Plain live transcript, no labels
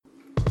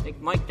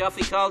think Mike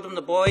Duffy called them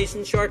the boys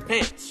in short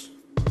pants.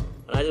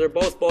 But either they're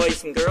both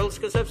boys and girls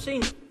because I've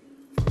seen them.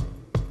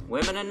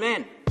 Women and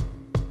men.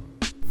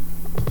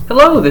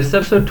 Hello, this is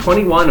episode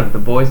 21 of The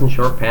Boys in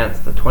Short Pants,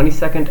 the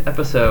 22nd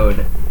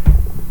episode.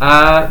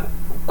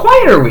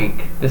 Quieter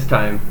week this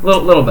time,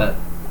 little bit.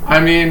 I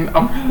mean,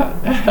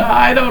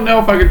 I don't know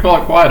if I could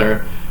call it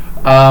quieter.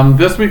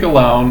 This week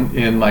alone,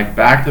 in like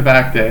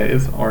back-to-back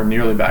days, or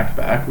nearly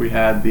back-to-back, we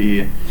had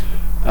the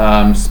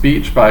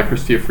speech by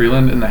Chrystia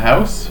Freeland in the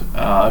House,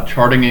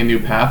 charting a new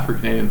path for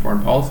Canadian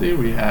foreign policy.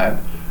 We had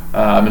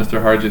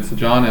Minister Harjit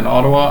Sajjan in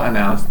Ottawa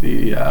announce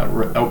the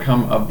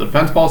outcome of the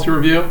defense policy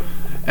review.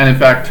 And in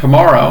fact,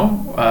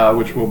 tomorrow,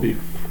 which will be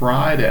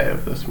Friday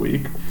of this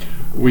week,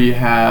 we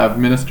have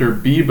Minister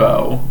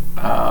Bibeau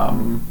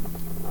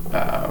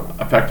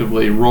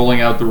effectively rolling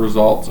out the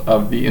results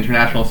of the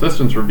International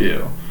Assistance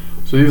Review.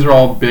 So these are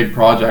all big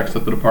projects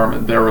that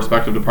their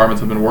respective departments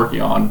have been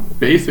working on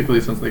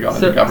basically since they got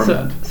into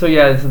government. So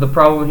the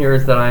problem here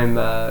is that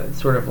I'm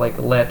sort of like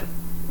let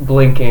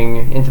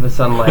blinking into the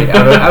sunlight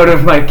out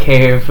of my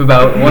cave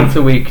about once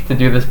a week to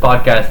do this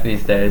podcast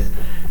these days.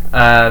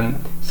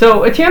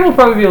 So Etienne will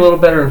probably be a little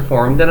better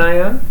informed than I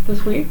am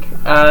this week,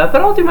 but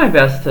I'll do my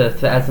best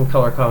to add some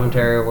color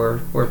commentary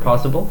where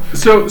possible.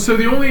 So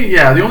the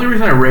only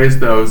reason I raised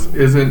those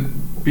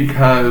isn't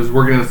because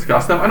we're going to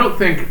discuss them. I don't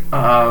think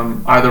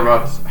either of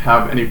us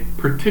have any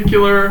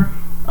particular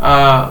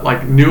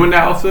new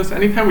analysis.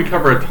 Anytime we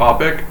cover a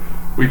topic,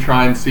 we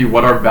try and see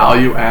what our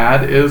value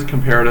add is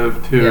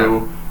comparative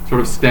to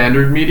sort of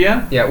standard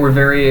media. Yeah, we're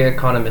very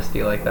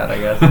economisty like that, I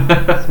guess.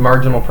 It's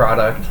marginal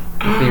product.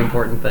 Is the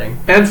important thing.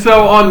 And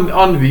so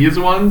on these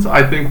ones,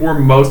 I think we're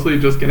mostly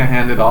just going to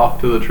hand it off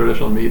to the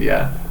traditional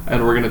media,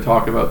 and we're going to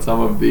talk about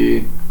some of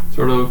the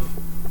sort of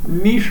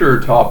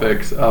nicher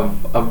topics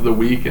of the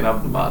week and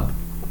of the month.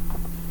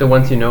 The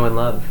ones you know and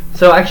love.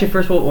 So actually,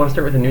 first we'll want to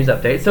start with a news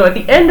update. So at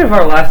the end of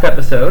our last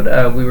episode,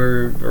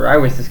 I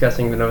was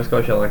discussing the Nova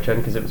Scotia election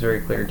because it was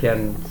very clear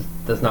Etienne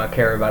does not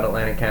care about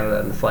Atlantic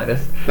Canada in the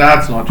slightest.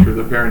 That's not true.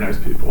 They're very nice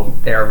people.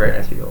 They are very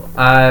nice people.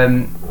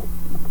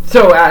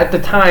 So at the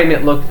time,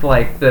 it looked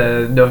like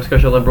the Nova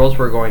Scotia Liberals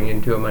were going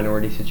into a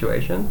minority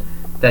situation.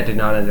 That did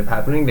not end up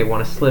happening. They won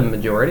a slim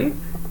majority,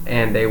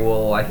 and they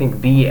will, I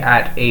think, be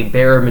at a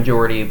bare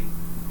majority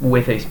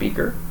with a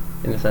speaker,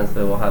 in the sense that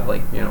they will have,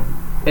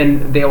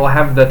 and they will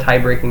have the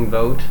tie-breaking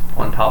vote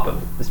on top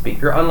of the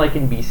speaker, unlike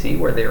in BC,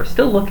 where they are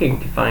still looking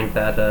to find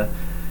that,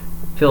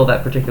 fill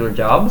that particular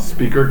job.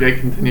 Speaker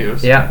gate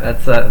continues. Yeah,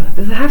 that's,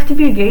 does it have to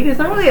be a gate? It's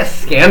not really a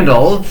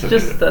scandal, it's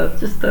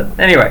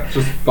anyway. It's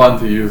just fun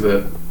to use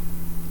it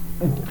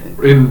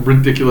in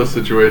ridiculous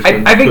situations.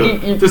 I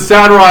think to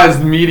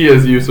satirize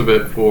media's use of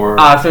it for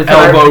so it's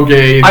elbow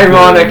gate.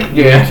 Ironic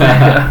gate.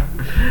 Yeah.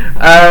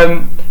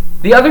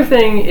 The other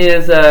thing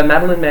is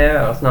Madeleine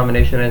Meilleur's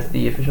nomination as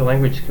the official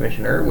language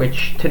commissioner,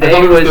 which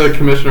today was the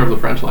commissioner of the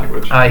French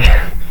language.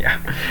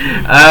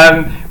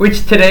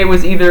 Which today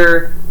was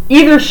either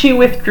she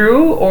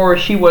withdrew or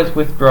she was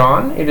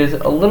withdrawn. It is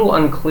a little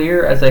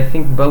unclear, as I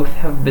think both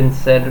have been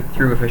said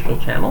through official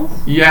channels.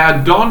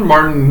 Yeah, Don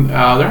Martin, there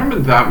haven't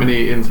been that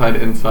many inside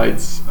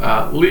insights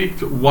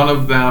leaked. One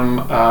of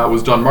them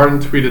was Don Martin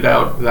tweeted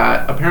out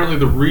that apparently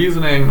the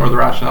reasoning or the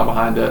rationale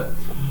behind it,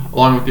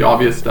 along with the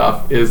obvious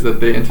stuff, is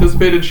that they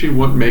anticipated she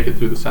wouldn't make it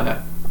through the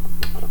Senate.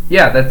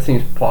 Yeah, that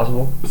seems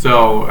plausible.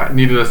 So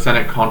needed a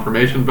Senate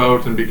confirmation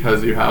vote, and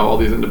because you have all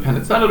these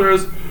independent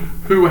senators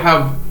who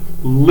have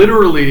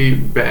literally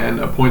been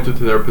appointed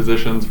to their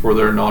positions for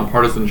their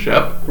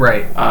nonpartisanship,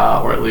 right?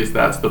 Or at least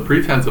that's the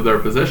pretense of their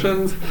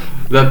positions,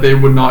 that they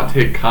would not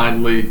take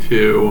kindly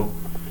to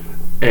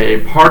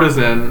a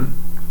partisan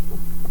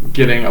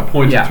getting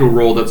appointed to a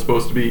role that's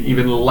supposed to be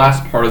even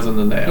less partisan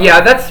than they are. Yeah,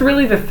 that's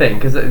really the thing,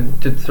 because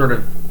it's sort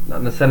of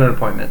on the Senate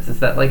appointments, is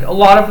that a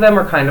lot of them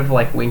are kind of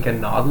like wink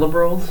and nod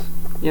liberals,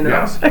 you know?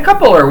 Yes. A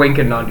couple are wink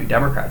and nod New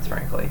Democrats,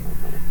 frankly.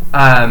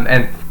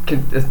 And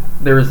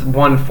there's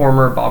one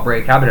former Bob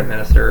Rae cabinet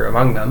minister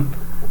among them,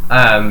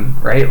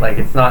 right?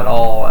 It's not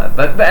all...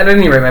 but at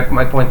any rate,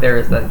 my point there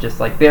is that just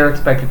they're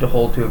expected to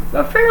hold to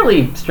a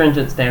fairly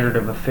stringent standard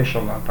of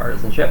official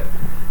nonpartisanship.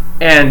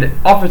 And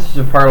officers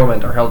of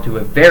parliament are held to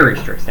a very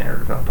strict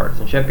standard of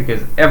nonpartisanship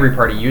because every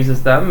party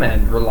uses them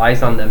and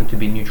relies on them to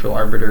be neutral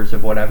arbiters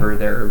of whatever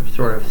their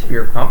sort of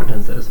sphere of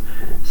competence is.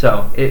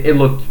 So it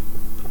looked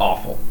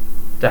awful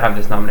to have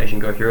this nomination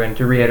go through. And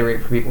to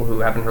reiterate for people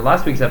who haven't heard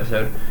last week's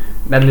episode,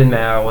 Madeleine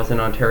Meilleur was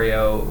an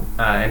Ontario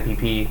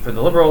MPP for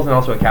the Liberals and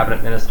also a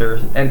cabinet minister.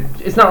 And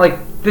it's not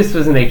like this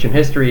was an ancient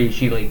history.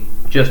 She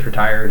just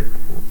retired.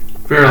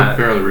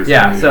 Fairly recently.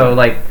 Yeah, so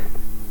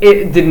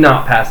it did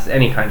not pass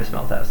any kind of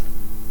smell test.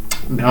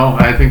 No,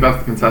 I think that's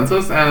the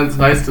consensus, and it's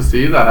nice to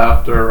see that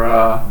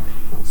after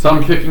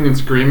some kicking and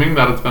screaming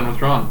that it's been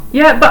withdrawn.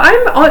 Yeah, but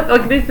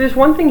I'm there's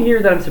one thing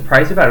here that I'm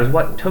surprised about is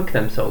what took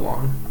them so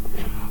long.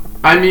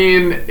 I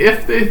mean,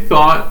 if they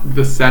thought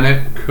the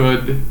Senate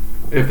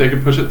if they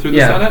could push it through the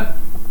Senate,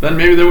 then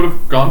maybe they would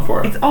have gone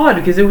for it. It's odd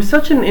because it was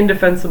such an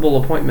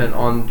indefensible appointment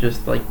on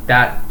just like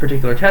that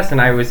particular test,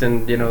 and I was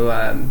in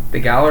the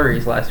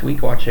galleries last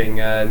week watching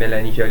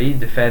Madeleine Meilleur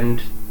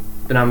defend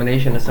the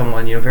nomination as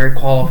someone very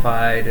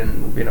qualified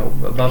and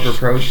above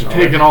reproach. She's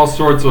taken all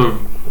sorts of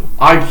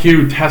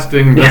IQ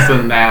testing, this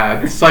and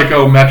that,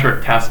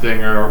 psychometric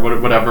testing, or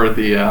whatever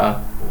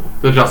the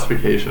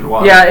justification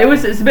was. Yeah,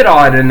 it's a bit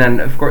odd, and then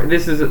of course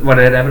this is what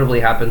inevitably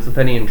happens with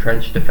any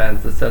entrenched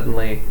defense that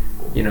suddenly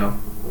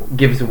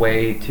gives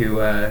way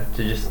to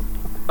just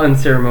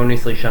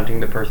unceremoniously shunting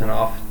the person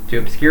off to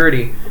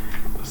obscurity.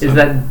 Is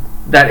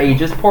that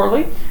ages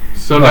poorly?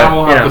 So now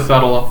we'll have to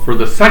settle for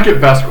the second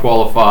best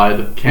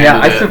qualified candidate. Yeah,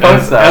 I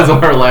suppose so. As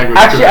our language.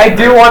 Actually, I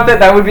do want that.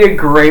 That would be a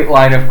great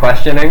line of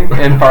questioning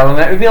in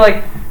Parliament. It would be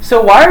like,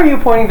 so why are you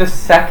appointing the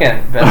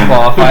second best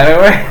qualified?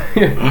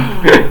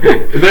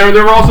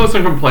 There were also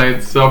some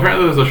complaints. So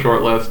apparently there's a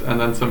short list, and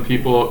then some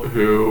people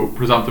who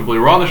presumptively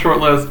were on the short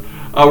list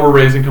were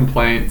raising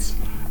complaints.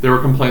 There were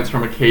complaints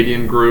from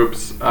Acadian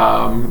groups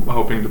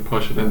hoping to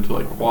push it into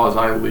like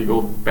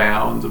quasi-legal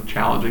bounds of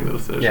challenging the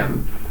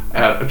decision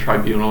at a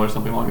tribunal or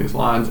something along these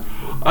lines.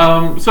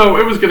 So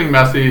it was getting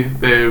messy.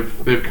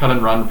 They've cut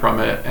and run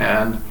from it,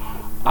 and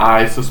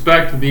I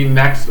suspect the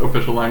next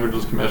official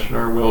languages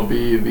commissioner will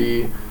be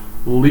the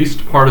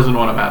least partisan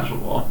one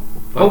imaginable.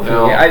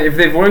 Hopefully, if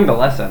they've learned the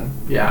lesson.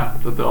 Yeah,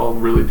 that they'll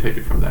really take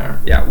it from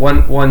there. Yeah,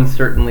 one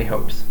certainly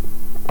hopes.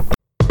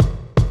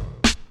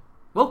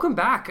 Welcome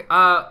back.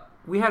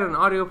 We had an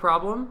audio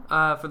problem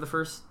for the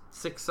first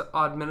 6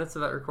 odd minutes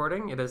of that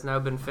recording. It has now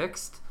been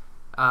fixed,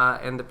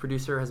 and the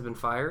producer has been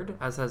fired,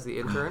 as has the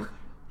intern.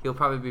 He'll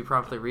probably be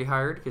promptly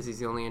rehired because he's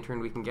the only intern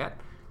we can get.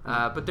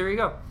 But there you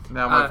go.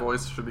 Now my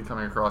voice should be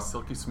coming across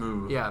silky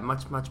smooth. Yeah,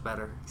 much, much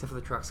better, except for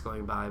the trucks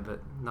going by,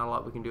 but not a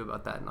lot we can do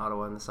about that in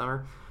Ottawa in the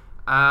summer.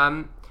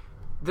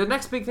 The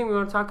next big thing we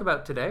want to talk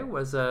about today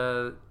was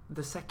the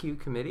SECU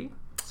committee.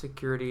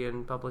 Security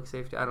and Public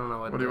Safety. I don't know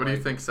what. What do you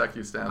think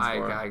SECU stands for?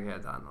 I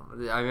don't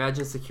know. I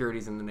imagine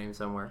security's in the name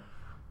somewhere.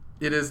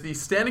 It is the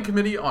Standing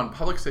Committee on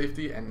Public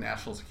Safety and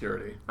National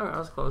Security. Oh, I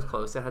was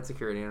close. It had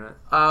security in it.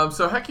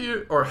 So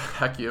HECU.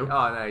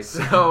 Oh, nice.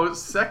 So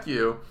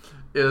SECU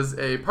is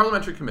a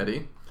parliamentary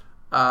committee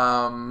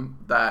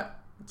that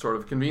sort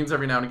of convenes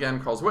every now and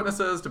again, calls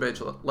witnesses,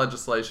 debates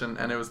legislation,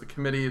 and it was the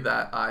committee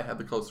that I had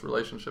the closest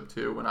relationship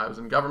to when I was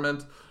in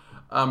government.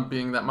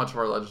 Being that much of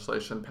our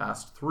legislation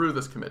passed through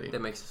this committee. That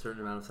makes a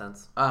certain amount of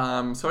sense.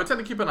 So I tend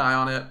to keep an eye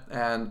on it,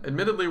 and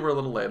admittedly we're a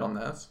little late on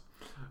this,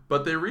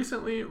 but they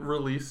recently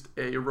released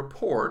a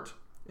report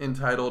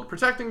entitled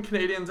Protecting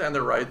Canadians and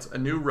Their Rights, A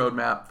New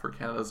Roadmap for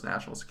Canada's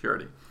National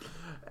Security.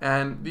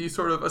 And the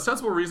sort of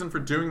ostensible reason for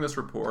doing this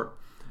report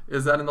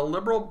is that in the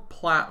Liberal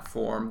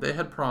platform, they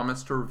had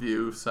promised to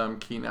review some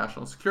key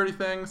national security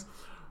things,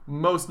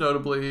 most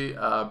notably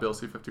Bill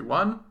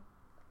C-51,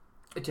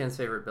 Etienne's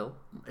favorite bill.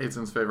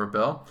 Etienne's favorite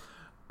bill.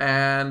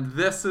 And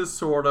this is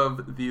sort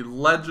of the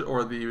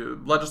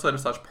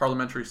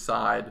legislative/parliamentary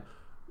side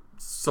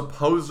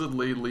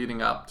supposedly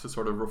leading up to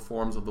sort of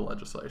reforms of the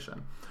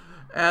legislation.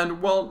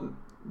 And, well,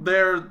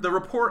 the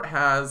report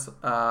has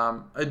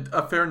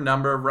a fair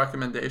number of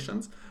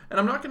recommendations. And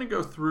I'm not going to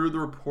go through the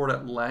report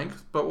at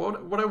length, but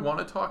what I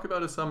want to talk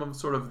about is some of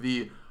sort of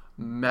the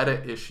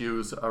meta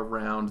issues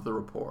around the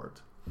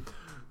report.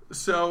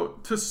 So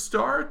to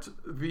start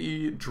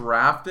the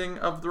drafting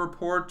of the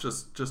report,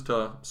 just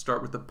to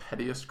start with the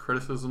pettiest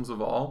criticisms of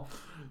all,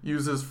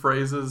 uses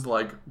phrases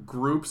like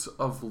groups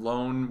of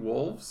lone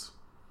wolves,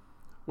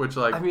 which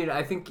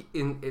I think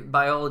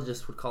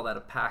biologists would call that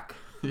a pack.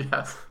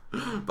 Yes.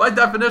 By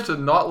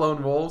definition, not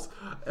lone wolves.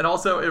 And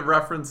also it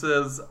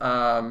references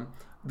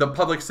the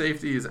public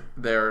safety's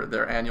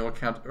their annual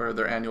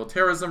their annual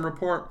terrorism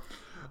report,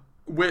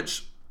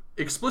 which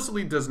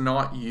explicitly does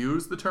not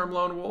use the term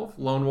lone wolf.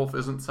 Lone wolf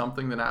isn't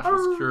something the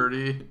national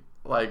security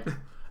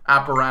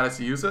apparatus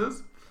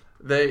uses.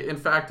 They in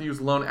fact use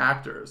lone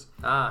actors.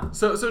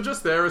 So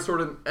just there is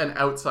sort of an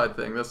outside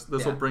thing. This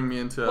will bring me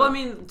into. Well, I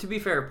mean, to be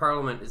fair,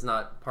 Parliament is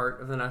not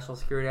part of the national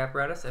security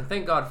apparatus, and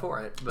thank God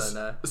for it.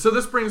 But so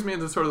this brings me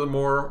into sort of the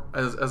more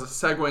as a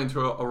segue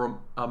into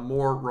a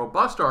more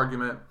robust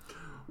argument,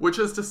 which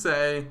is to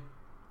say.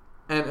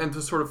 And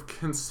to sort of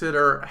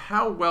consider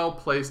how well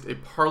placed a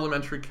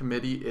parliamentary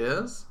committee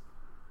is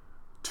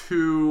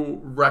to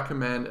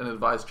recommend and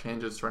advise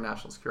changes to our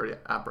national security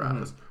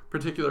apparatus,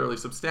 particularly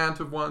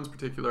substantive ones,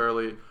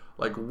 particularly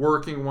like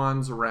working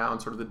ones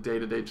around sort of the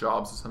day-to-day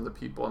jobs of some of the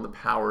people and the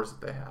powers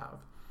that they have.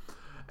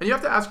 And you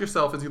have to ask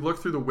yourself as you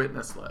look through the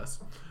witness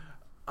list,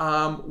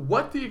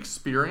 what the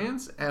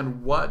experience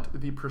and what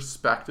the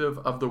perspective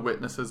of the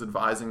witnesses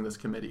advising this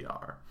committee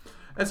are.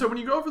 And so when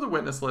you go over the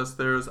witness list,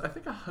 there's, I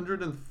think,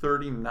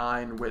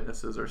 139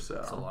 witnesses or so.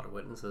 That's a lot of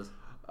witnesses.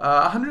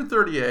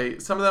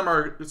 138. Some of them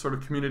are sort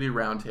of community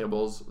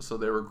roundtables, so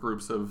they were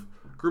groups of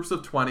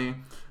 20. It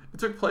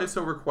took place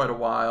over quite a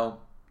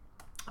while.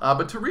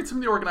 But to read some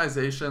of the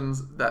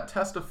organizations that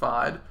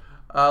testified,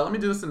 let me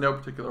do this in no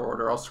particular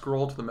order. I'll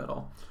scroll to the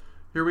middle.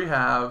 Here we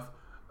have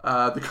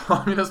the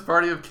Communist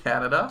Party of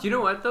Canada. Do you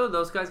know what, though?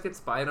 Those guys get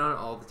spied on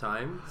all the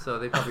time, so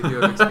they probably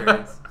do have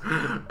experience.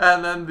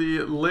 And then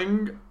the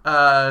Ligue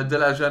de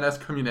la Jeunesse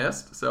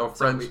Communiste, so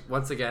French.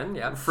 Once again,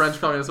 yeah. French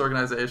Communist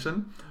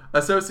Organization.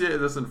 This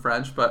in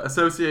French, but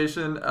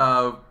Association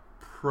of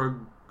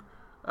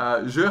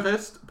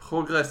Juristes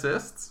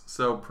Progressistes,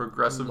 so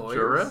progressive Lawyers.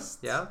 jurists.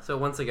 Yeah, so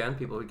once again,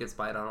 people who get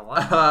spied on a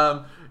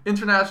lot.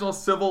 International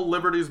Civil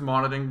Liberties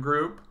Monitoring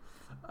Group.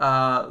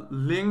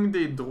 Ligue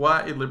des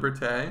Droits et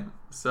Libertés,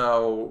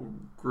 so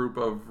group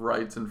of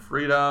rights and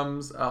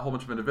freedoms, a whole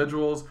bunch of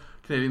individuals.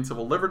 Canadian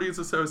Civil Liberties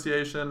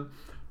Association,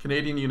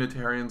 Canadian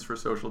Unitarians for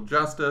Social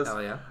Justice,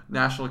 Hell yeah.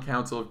 National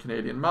Council of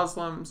Canadian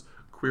Muslims,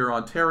 Queer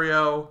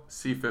Ontario,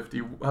 Stop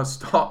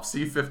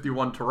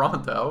C51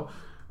 Toronto,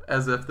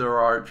 as if there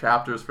are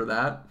chapters for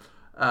that.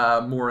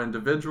 More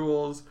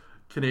individuals,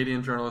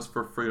 Canadian Journalists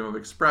for Freedom of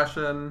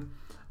Expression,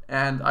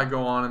 and I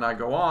go on and I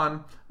go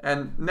on.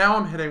 And now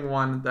I'm hitting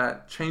one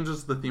that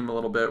changes the theme a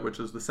little bit, which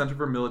is the Center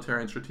for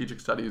Military and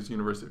Strategic Studies,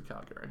 University of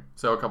Calgary.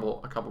 So a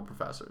couple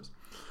professors.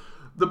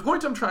 The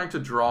point I'm trying to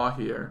draw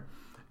here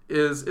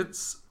is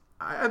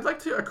I'd like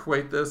to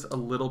equate this a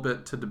little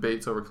bit to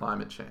debates over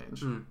climate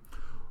change.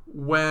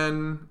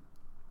 When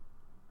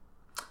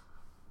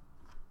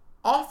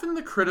often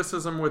the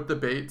criticism with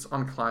debates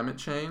on climate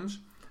change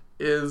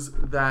is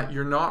that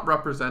you're not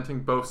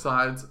representing both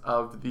sides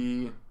of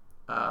the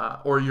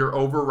or you're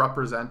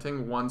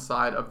over-representing one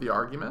side of the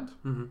argument.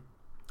 Mm-hmm.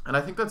 And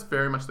I think that's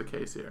very much the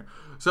case here.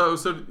 So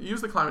to use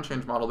the climate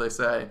change model, they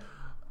say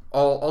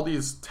all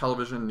these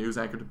television news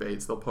anchor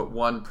debates, they'll put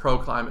one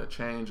pro-climate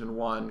change and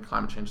one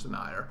climate change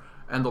denier.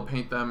 And they'll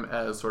paint them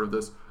as sort of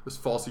this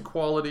false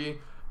equality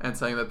and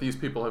saying that these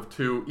people have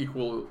two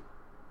equal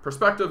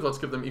perspectives, let's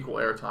give them equal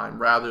airtime,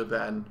 rather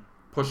than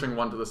pushing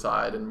one to the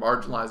side and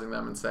marginalizing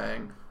them and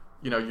saying,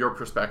 your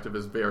perspective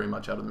is very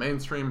much out of the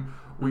mainstream.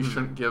 We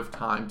shouldn't give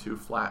time to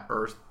flat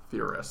Earth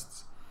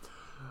theorists.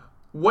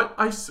 Where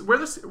I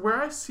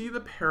see the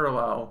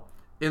parallel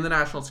in the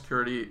national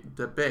security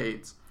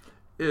debates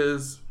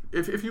is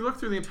if you look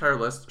through the entire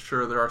list,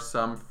 sure, there are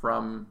some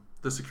from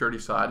the security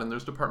side and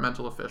there's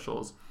departmental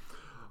officials,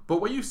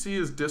 but what you see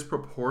is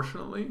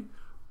disproportionately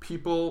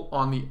people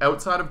on the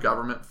outside of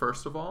government,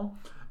 first of all,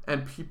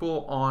 and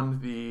people on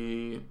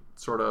the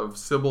sort of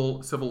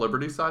civil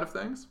liberties side of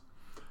things.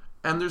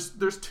 And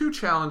there's two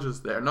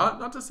challenges there.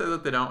 Not to say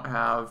that they don't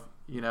have,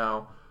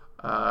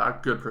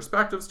 good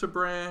perspectives to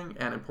bring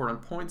and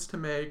important points to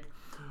make,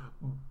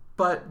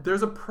 but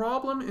there's a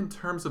problem in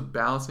terms of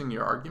balancing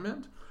your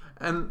argument.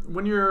 And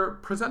when you're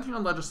presenting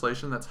on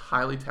legislation that's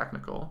highly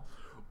technical,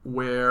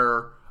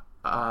 where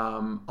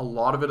a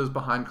lot of it is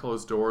behind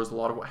closed doors, a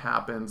lot of what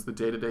happens, the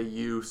day-to-day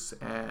use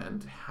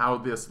and how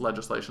this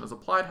legislation is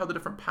applied, how the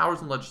different powers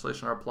in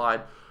legislation are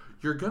applied,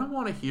 you're going to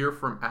want to hear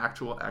from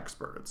actual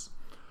experts.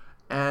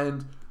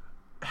 And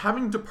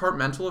having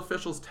departmental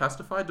officials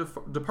testify,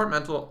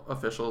 departmental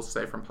officials,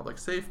 say from public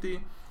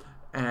safety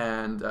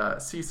and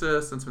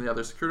CSIS and some of the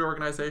other security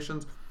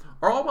organizations,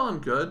 are all well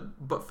and good,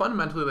 but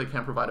fundamentally they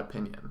can't provide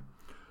opinion.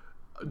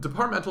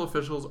 Departmental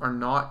officials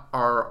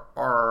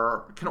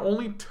can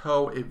only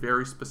toe a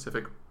very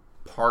specific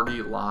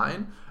party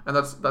line, and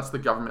that's the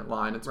government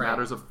line. It's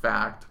matters of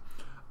fact.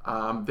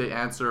 They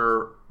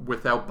answer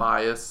without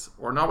bias,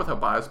 or not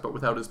without bias, but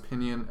without his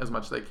opinion as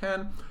much as they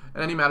can.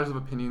 And any matters of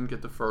opinion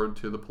get deferred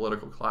to the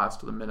political class,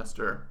 to the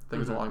minister,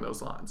 things along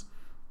those lines.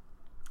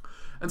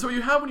 And so what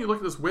you have when you look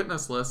at this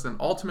witness list, and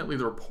ultimately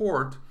the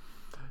report,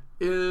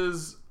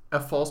 is a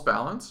false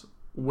balance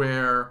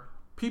where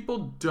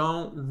people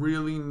don't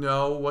really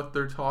know what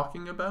they're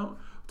talking about.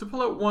 To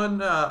pull out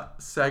one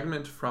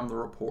segment from the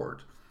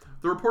report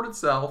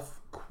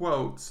itself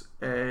quotes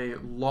a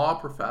law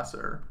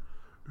professor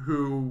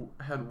who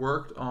had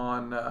worked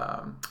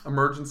on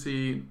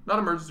emergency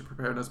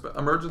preparedness, but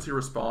emergency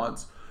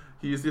response.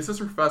 He's the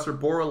assistant professor,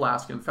 Bora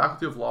Laskin,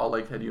 Faculty of Law,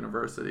 Lakehead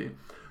University.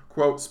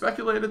 Quote,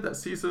 speculated that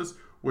CSIS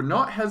would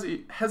not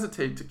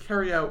hesitate to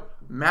carry out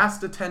mass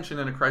detention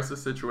in a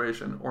crisis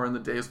situation or in the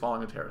days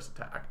following a terrorist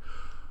attack.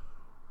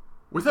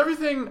 With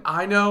everything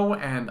I know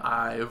and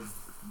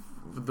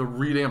the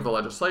reading of the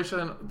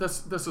legislation,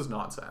 this is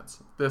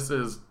nonsense. This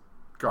is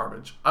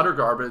garbage, utter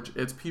garbage.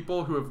 It's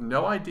people who have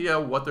no idea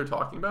what they're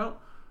talking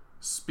about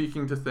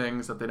speaking to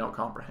things that they don't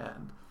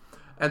comprehend.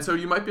 And so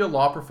you might be a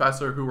law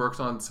professor who works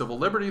on civil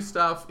liberties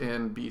stuff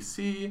in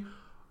BC.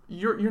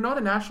 You're not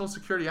a national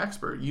security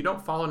expert. You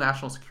don't follow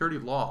national security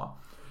law.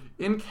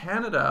 In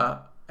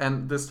Canada,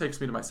 and this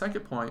takes me to my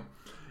second point,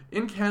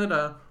 in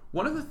Canada,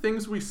 one of the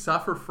things we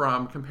suffer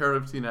from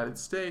comparative to the United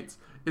States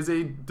is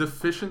a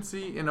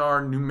deficiency in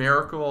our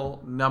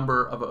numerical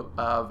number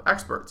of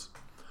experts.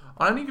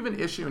 On any given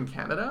issue in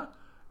Canada,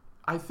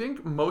 I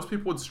think most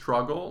people would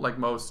struggle, like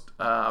most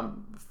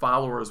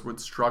followers would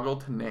struggle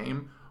to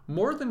name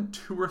more than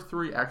 2 or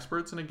 3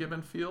 experts in a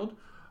given field,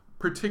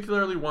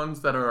 particularly ones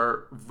that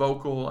are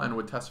vocal and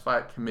would testify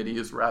at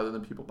committees rather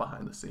than people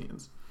behind the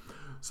scenes.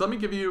 So let me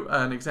give you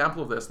an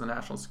example of this in the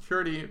national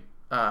security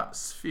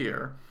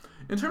sphere.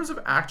 In terms of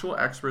actual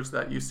experts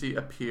that you see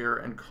appear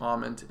and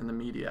comment in the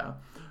media,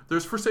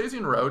 there's Forsese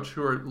and Roach,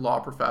 who are law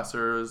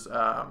professors.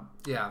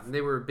 Yeah,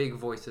 they were big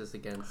voices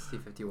against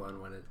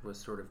C-51 when it was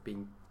sort of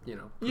being,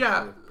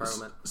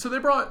 Parliament. So they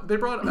brought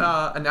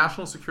a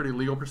national security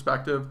legal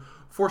perspective.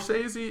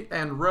 Forsese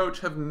and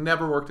Roach have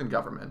never worked in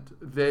government.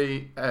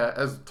 They,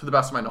 as to the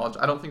best of my knowledge,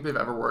 I don't think they've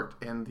ever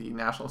worked in the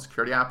national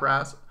security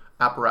apparatus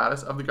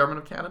of the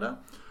government of Canada.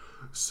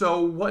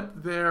 So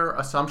what their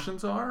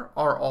assumptions are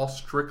all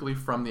strictly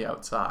from the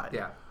outside.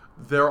 Yeah.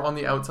 They're on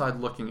the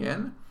outside looking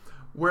in.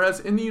 Whereas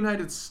in the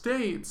United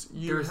States,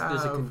 there's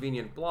a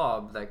convenient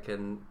blob that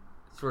can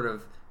sort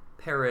of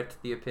parrot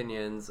the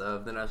opinions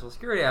of the national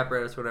security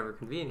apparatus whenever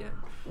convenient.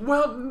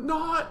 Well,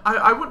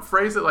 I wouldn't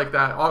phrase it like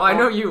that. I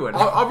know you would.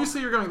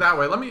 Obviously, you're going that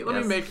way. Let me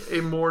make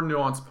a more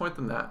nuanced point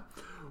than that,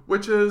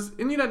 which is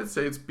in the United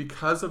States,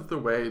 because of the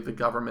way the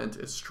government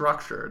is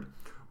structured,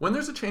 when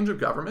there's a change of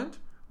government,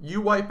 you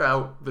wipe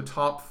out the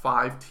top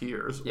 5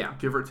 tiers,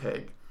 give or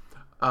take,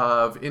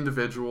 of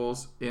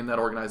individuals in that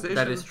organization.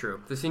 That is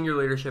true. The senior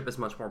leadership is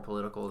much more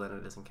political than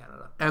it is in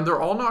Canada. And they're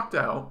all knocked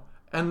out,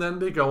 and then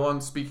they go on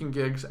speaking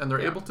gigs, and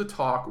they're able to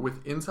talk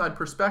with inside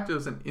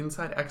perspectives and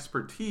inside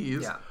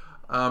expertise,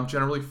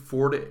 generally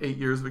 4 to 8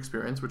 years of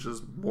experience, which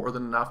is more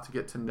than enough to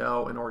get to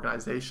know an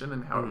organization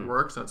and how it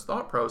works and its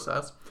thought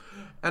process.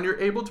 And you're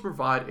able to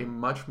provide a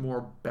much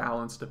more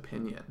balanced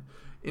opinion.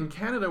 In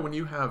Canada, when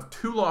you have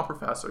 2 law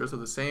professors of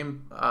the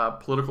same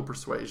political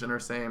persuasion or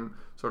same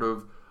sort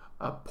of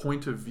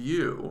point of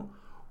view,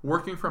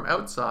 working from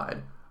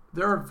outside,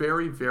 there are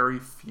very, very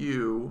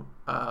few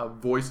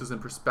voices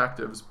and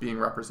perspectives being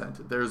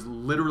represented. There's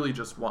literally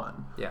just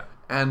one. Yeah.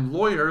 And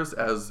lawyers,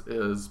 as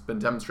has been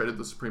demonstrated at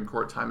the Supreme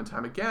Court time and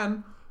time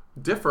again,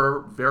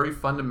 differ very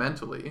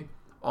fundamentally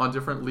on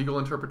different legal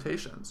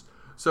interpretations.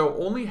 So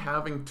only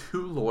having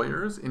 2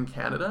 lawyers in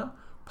Canada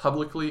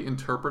publicly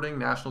interpreting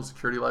national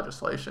security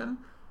legislation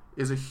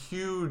is a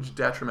huge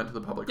detriment to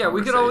the public conversation.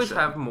 We could always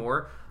have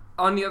more.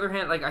 On the other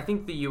hand, I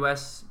think the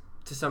U.S.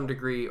 to some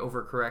degree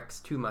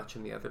overcorrects too much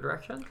in the other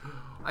direction.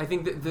 I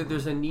think that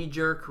there's a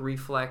knee-jerk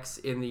reflex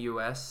in the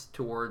U.S.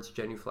 towards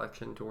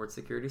genuflection towards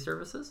security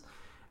services.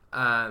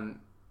 And,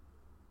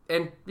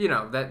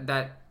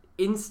 that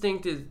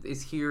instinct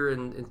is here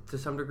in to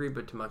some degree,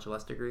 but to much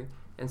less degree.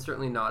 And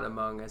certainly not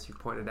among, as you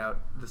pointed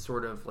out, the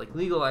sort of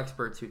legal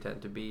experts who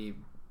tend to be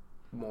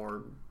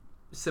more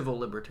civil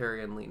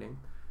libertarian leaning.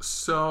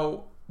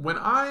 So when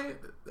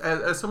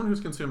as someone who's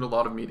consumed a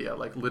lot of media,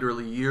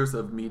 literally years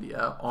of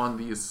media on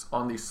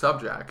these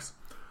subjects,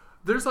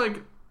 there's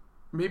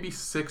maybe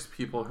 6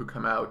 people who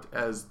come out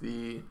as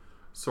the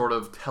sort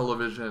of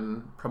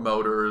television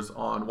promoters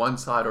on one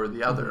side or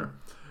the other.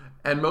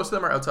 And most of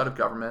them are outside of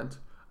government.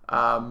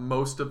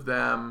 Most of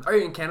them... Are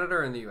you in Canada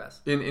or in the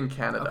U.S.? In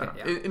Canada.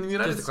 Okay, yeah. In the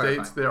United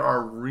States, there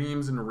are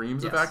reams and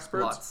reams of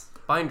experts. Lots.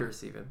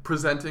 Binders even.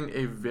 Presenting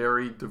a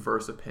very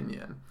diverse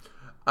opinion.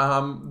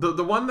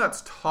 The one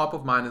that's top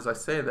of mind as I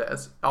say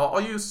this, I'll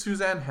use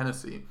Suzanne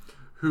Hennessy,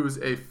 who's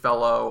a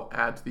fellow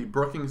at the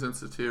Brookings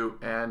Institute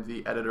and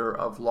the editor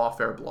of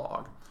Lawfare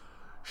blog.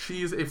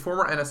 She's a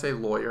former NSA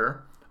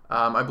lawyer.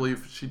 I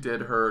believe she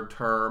did her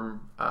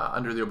term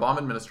under the Obama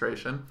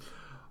administration.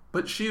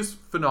 But she's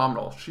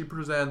phenomenal. She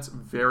presents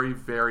very,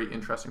 very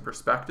interesting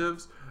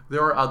perspectives.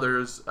 There are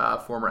others,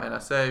 former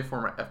NSA,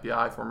 former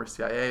FBI, former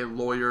CIA,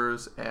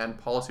 lawyers, and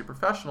policy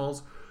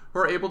professionals who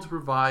are able to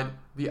provide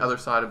the other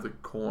side of the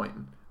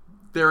coin.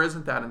 There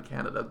isn't that in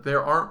Canada.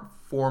 There aren't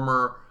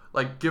former,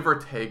 give or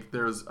take,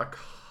 there's a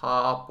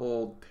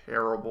couple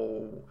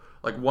terrible,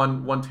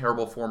 one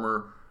terrible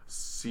former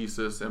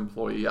CSIS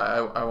employee.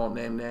 I won't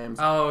name names.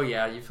 Oh,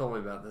 yeah, you told me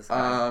about this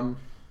guy.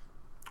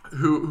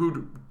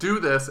 Who do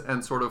this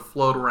and sort of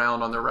float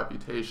around on their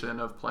reputation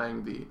of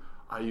playing the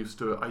I used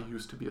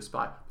to be a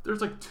spy.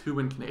 There's 2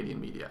 in Canadian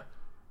media.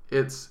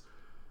 It's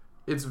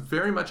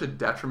very much a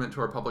detriment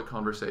to our public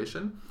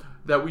conversation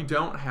that we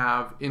don't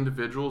have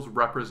individuals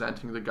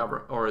representing the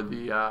government or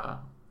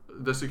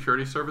the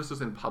security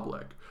services in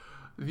public.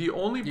 The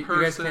only person...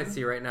 You guys can't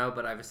see right now,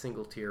 but I have a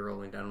single tear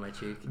rolling down my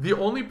cheek. The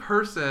only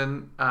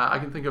person I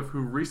can think of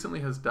who recently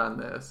has done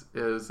this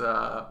is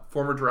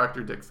former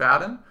director Dick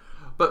Fadden.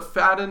 But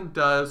Fadden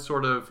does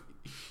sort of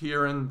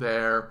here and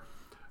there...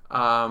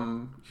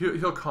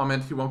 he'll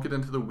comment. He won't get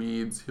into the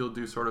weeds. He'll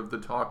do sort of the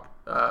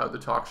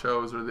talk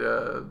shows or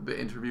the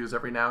interviews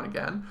every now and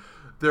again.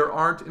 There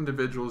aren't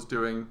individuals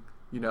doing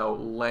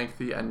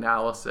lengthy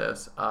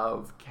analysis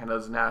of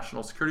Canada's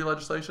national security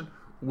legislation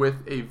with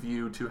a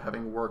view to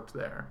having worked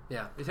there.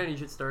 Yeah, Etienne, you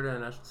should start a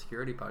national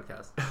security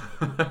podcast.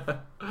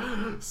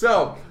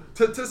 So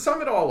to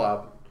sum it all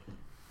up,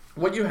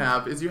 what you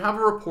have is a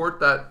report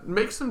that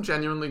makes some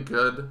genuinely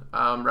good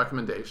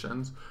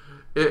recommendations.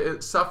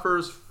 It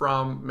suffers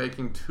from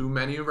making too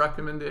many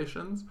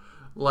recommendations,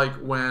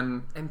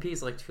 when...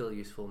 MPs like to feel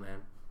useful, man.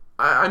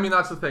 I mean,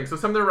 that's the thing. So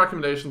some of their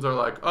recommendations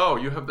are oh,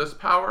 you have this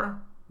power?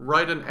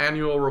 Write an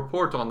annual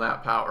report on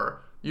that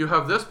power. You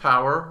have this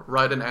power?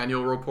 Write an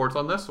annual report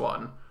on this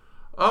one.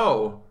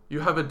 Oh, you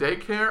have a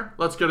daycare?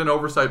 Let's get an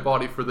oversight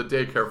body for the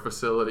daycare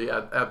facility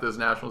at this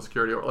national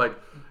security. Like,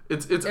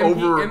 it's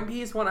over.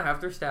 MPs want to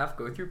have their staff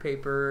go through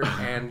paper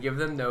and give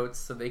them notes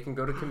so they can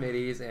go to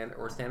committees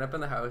or stand up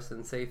in the House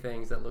and say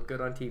things that look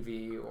good on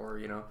TV or,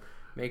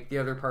 make the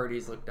other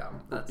parties look dumb.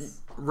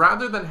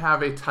 Rather than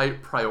have a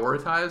tight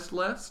prioritized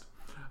list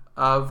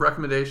of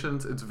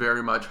recommendations, it's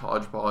very much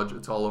hodgepodge.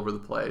 It's all over the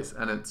place,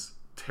 and it's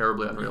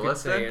terribly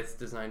unrealistic. You could say it's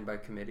designed by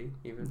committee,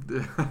 even.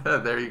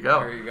 There you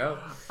go. There you go.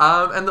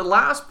 And the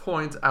last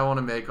point I want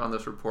to make on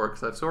this report,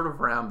 because I've sort of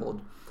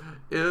rambled,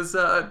 is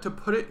to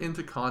put it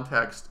into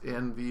context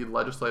in the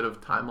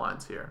legislative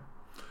timelines here.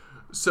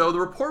 So the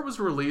report was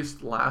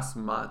released last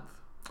month,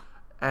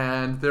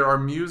 and there are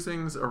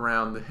musings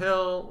around the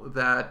Hill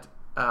that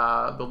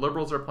the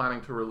Liberals are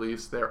planning to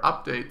release their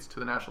updates to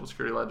the national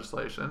security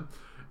legislation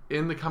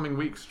in the coming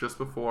weeks, just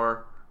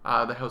before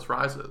the House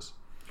rises.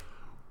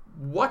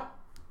 What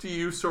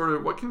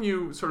can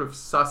you sort of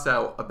suss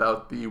out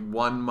about the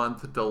 1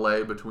 month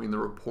delay between the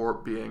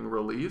report being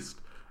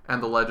released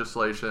and the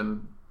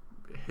legislation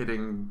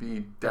hitting the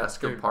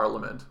desk of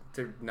Parliament?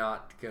 They're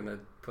not gonna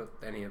put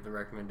any of the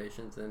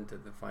recommendations into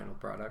the final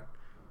product.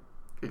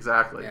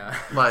 Exactly. Yeah.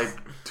 Like,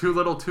 too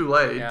little, too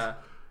late. Yeah.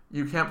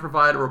 You can't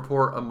provide a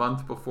report a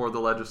month before the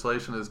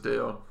legislation is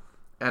due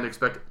and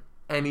expect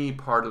any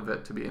part of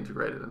it to be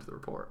integrated into the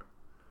report.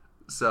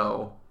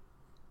 So,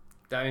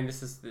 I mean,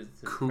 this is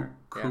cool,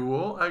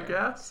 yeah. I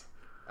guess.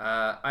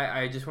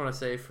 I just want to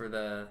say, for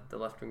the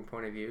left-wing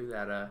point of view,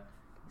 that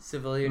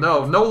civilian...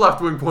 No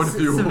left-wing point of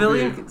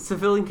view.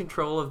 Civilian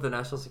control of the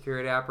national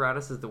security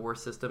apparatus is the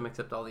worst system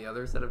except all the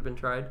others that have been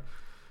tried.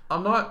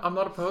 I'm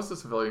not opposed to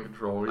civilian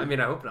control. I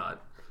hope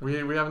not. We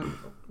haven't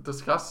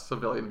discussed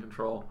civilian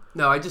control.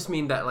 No, I just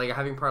mean that, like,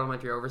 having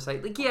parliamentary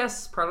oversight. Like,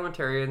 yes,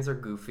 parliamentarians are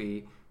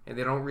goofy, and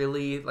they don't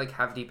really, like,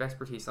 have deep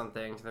expertise on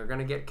things. They're going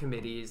to get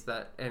committees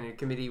and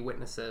committee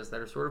witnesses that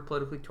are sort of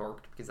politically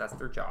torqued, because that's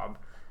their job,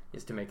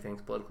 is to make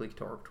things politically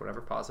torqued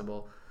whenever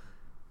possible.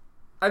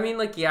 I mean,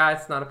 like, yeah,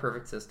 it's not a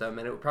perfect system,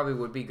 and it probably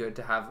would be good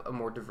to have a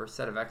more diverse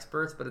set of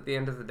experts, but at the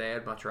end of the day,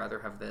 I'd much rather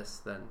have this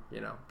than,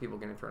 people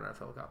getting thrown out of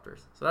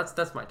helicopters. So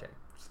that's my take.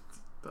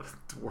 That's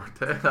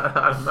Duarte.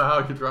 I don't know how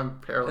I could draw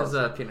parallels.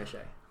 That's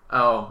Pinochet.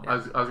 Oh,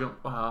 yeah. I was going.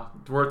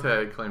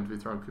 Duarte claimed to be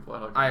throwing people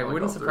out. I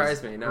wouldn't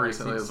surprise me. No,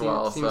 recently seems, as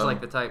well. Seems like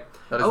the type.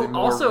 That is a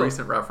more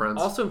recent reference.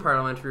 Also, in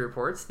parliamentary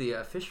reports, the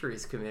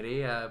Fisheries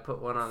Committee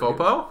put one on.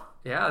 FOPO?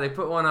 Yeah, they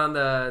put one on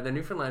the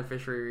Newfoundland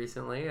fishery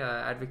recently,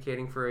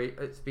 advocating for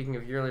speaking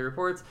of yearly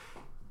reports,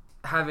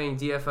 having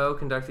DFO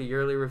conduct a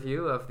yearly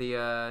review of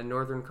the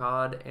northern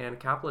cod and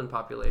capelin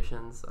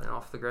populations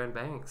off the Grand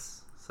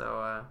Banks.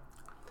 So.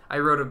 I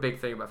wrote a big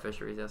thing about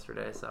fisheries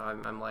yesterday, so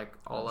I'm like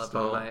all up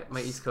on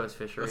my East Coast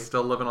fishery.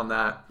 Still living on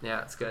that.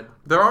 Yeah, it's good.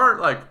 There are,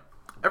 like,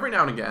 every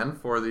now and again,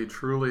 for the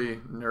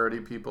truly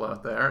nerdy people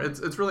out there,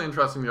 it's really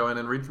interesting to go in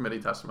and read committee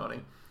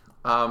testimony.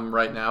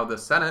 Right now, the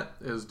Senate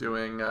is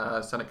doing,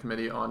 Senate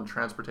Committee on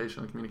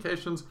Transportation and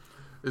Communications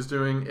is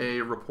doing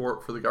a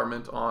report for the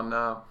government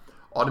on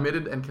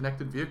automated and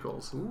connected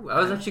vehicles. Ooh,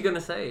 I was actually going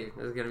to say,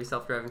 there's going to be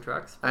self-driving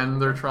trucks.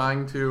 And they're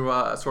trying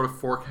to sort of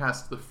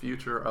forecast the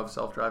future of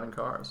self-driving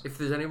cars. If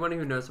there's anybody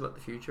who knows about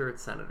the future,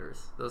 it's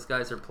senators. Those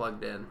guys are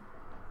plugged in.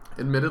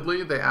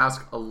 Admittedly, they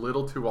ask a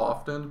little too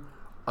often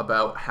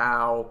about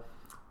how...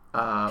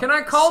 Can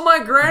I call my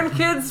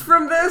grandkids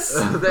from this?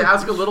 They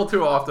ask a little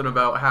too often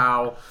about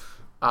how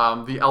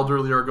the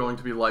elderly are going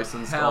to be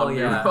licensed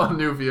on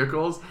new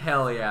vehicles.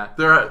 Hell yeah.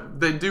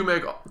 They do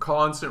make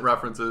constant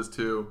references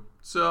to...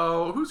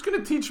 So, who's going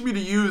to teach me to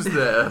use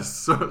this?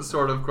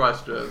 Sort of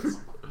questions.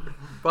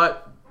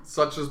 But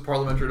such is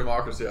parliamentary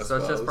democracy, I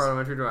suppose. Such is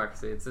parliamentary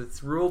democracy.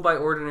 It's ruled by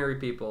ordinary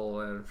people,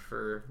 and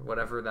for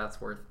whatever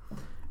that's worth.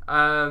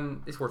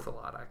 It's worth a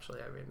lot, actually.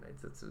 I mean,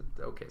 it's an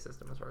okay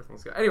system as far as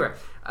things go. Anyway,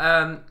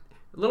 a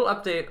little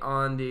update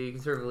on the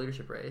Conservative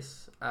leadership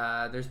race.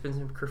 There's been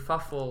some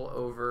kerfuffle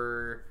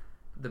over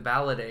the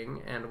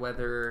balloting and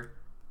whether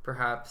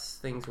perhaps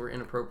things were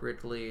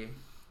inappropriately...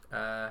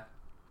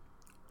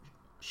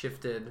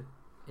 shifted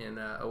in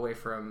away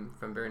from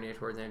Bernier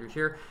towards Andrew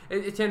Scheer.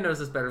 Etienne knows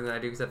this better than I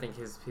do because I think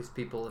his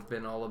people have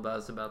been all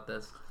abuzz about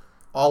this.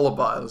 All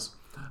abuzz.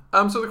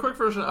 So the quick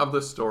version of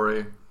this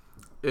story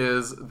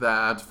is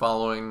that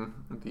following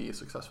the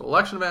successful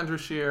election of Andrew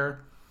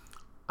Scheer,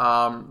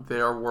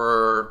 there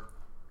were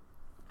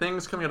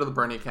things coming out of the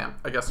Bernier camp,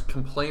 I guess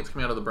complaints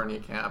coming out of the Bernier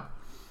camp,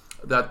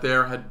 that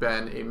there had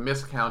been a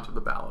miscount of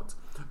the ballots.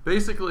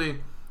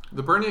 Basically,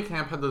 the Bernier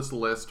camp had this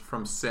list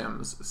from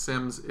SIMS.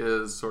 SIMS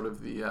is sort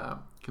of the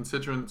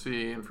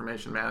Constituency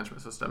Information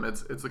Management System.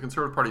 It's the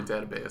Conservative Party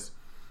database.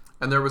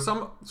 And there was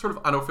some sort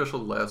of unofficial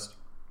list.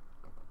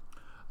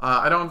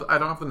 I don't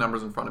have the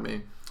numbers in front of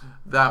me.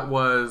 That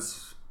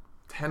was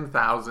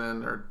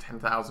 10,000 or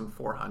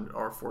 10,400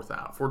 or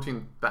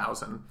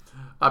 14,000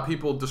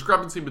 people.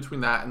 Discrepancy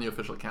between that and the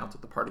official count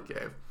that the party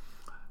gave.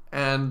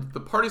 And the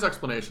party's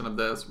explanation of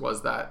this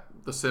was that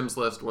the SIMS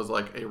list was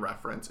like a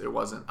reference. It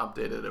wasn't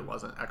updated. It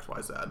wasn't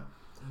XYZ.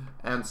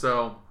 And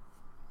so,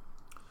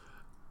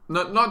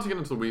 not to get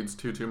into the weeds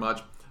too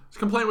much,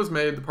 complaint was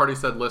made. The party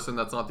said, listen,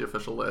 that's not the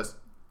official list.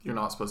 You're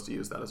not supposed to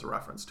use that as a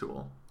reference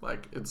tool.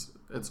 Like, it's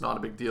not a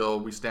big deal.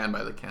 We stand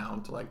by the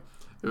count. Like,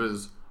 it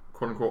was,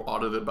 quote unquote,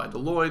 audited by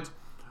Deloitte.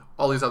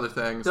 All these other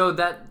things. So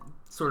that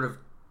sort of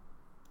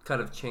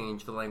kind of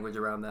changed the language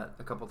around that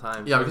a couple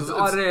times. Yeah, because it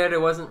was audited.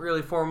 It wasn't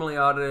really formally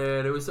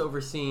audited. It was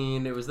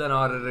overseen. It was then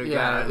audited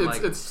again.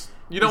 Yeah,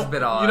 you don't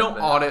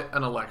audit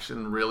an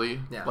election really.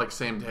 Yeah. Like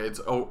same day.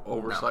 It's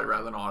oversight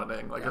rather than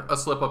auditing. Like a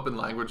slip up in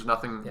language.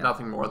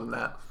 Nothing more than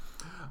that.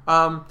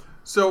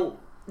 So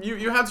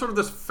you had sort of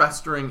this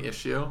festering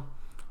issue,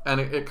 and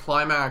it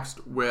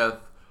climaxed with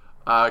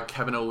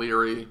Kevin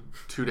O'Leary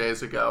 2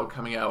 days ago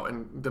coming out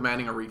and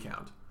demanding a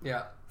recount.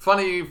 Yeah.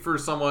 Funny for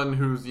someone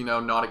who's,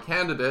 not a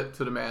candidate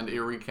to demand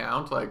a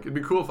recount. Like, it'd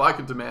be cool if I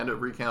could demand a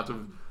recount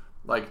of,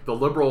 like, the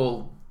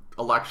Liberal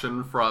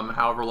election from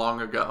however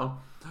long ago.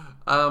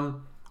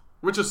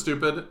 Which is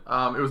stupid.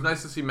 It was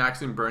nice to see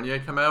Maxime Bernier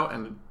come out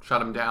and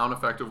shut him down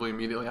effectively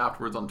immediately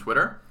afterwards on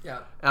Twitter. Yeah.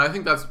 And I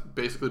think that's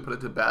basically put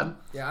it to bed.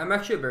 Yeah, I'm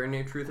actually a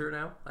Bernier truther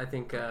now. I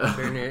think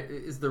Bernier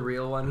is the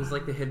real one. He's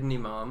like the hidden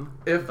imam.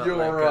 If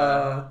you're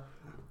all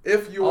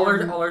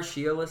our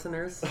Shia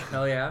listeners,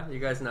 hell yeah, you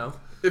guys know.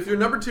 If your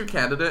number 2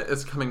 candidate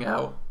is coming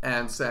out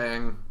and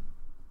saying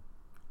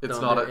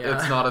it's not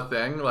a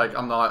thing, like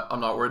I'm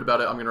not worried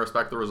about it, I'm going to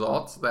respect the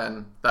results,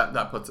 then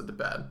that puts it to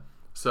bed.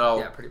 So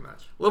yeah, pretty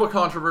much. Little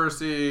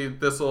controversy.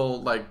 This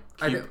will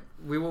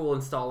we will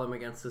install him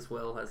against his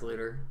will as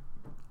leader.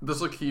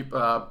 This will keep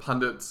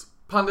pundits,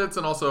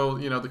 and also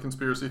the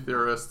conspiracy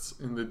theorists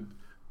in the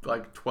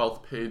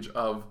 12th page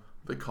of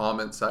the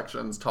comment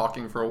sections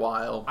talking for a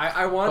while.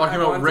 I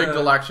want rigged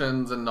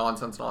elections and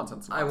nonsense.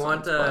 I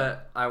want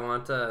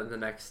the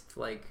next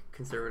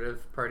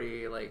conservative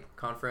party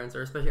conference,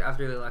 or especially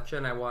after the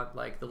election. I want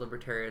the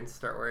libertarians to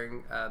start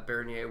wearing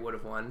Bernier would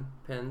have won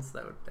pins.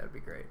 That would be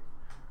great.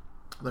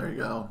 There you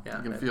go.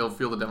 Yeah, you can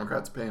feel the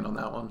Democrats' pain on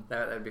that one.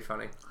 That'd be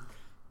funny.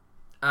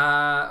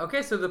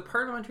 Okay, so the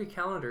parliamentary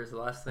calendar is the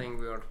last thing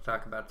we want to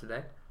talk about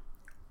today.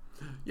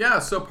 Yeah,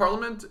 so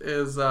Parliament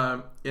is we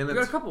got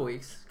a couple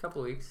weeks.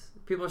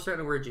 People are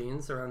starting to wear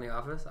jeans around the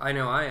office. I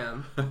know I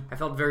am. I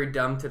felt very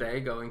dumb today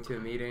going to a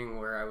meeting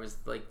where I was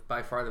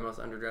by far the most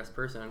underdressed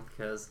person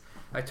because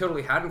I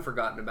totally hadn't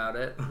forgotten about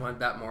it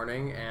that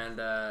morning and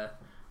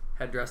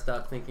had dressed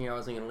up thinking I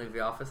wasn't going to leave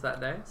the office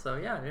that day. So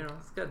yeah,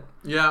 it's good.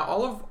 Yeah,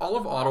 all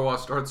of Ottawa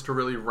starts to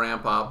really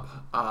ramp up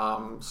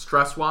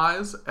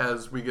stress-wise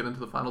as we get into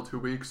the final 2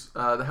 weeks.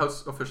 The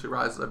House officially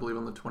rises, I believe,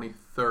 on the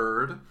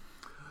 23rd.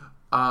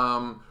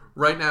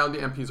 Right now, the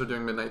MPs are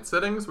doing midnight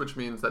sittings, which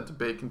means that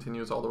debate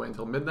continues all the way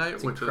until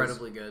midnight, which is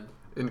incredibly good.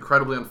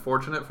 Incredibly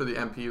unfortunate for the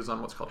MPs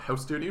on what's called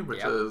House duty,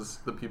 which is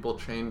the people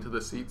chained to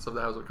the seats of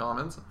the House of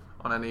Commons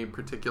on any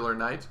particular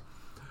night.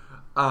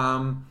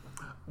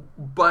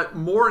 But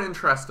more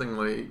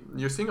interestingly,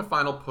 you're seeing a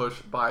final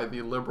push by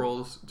the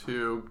Liberals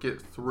to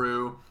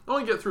not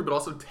only get through, but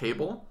also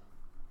table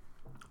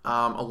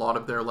a lot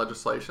of their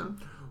legislation.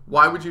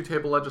 Why would you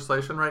table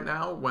legislation right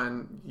now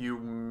when you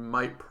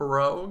might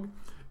prorogue?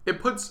 It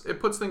puts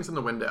things in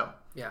the window.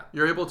 Yeah.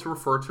 You're able to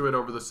refer to it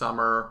over the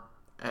summer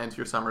and to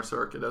your summer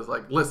circuit as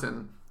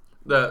listen,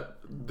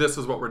 this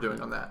is what we're doing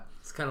on that.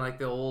 It's kind of like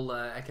the old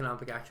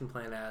economic action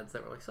plan ads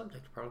that were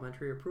subject to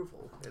parliamentary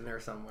approval in there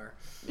somewhere.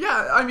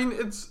 Yeah, I mean,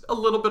 it's a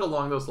little bit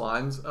along those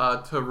lines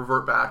to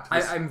revert back to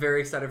this. I'm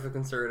very excited for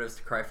Conservatives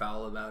to cry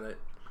foul about it.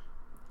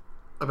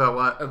 About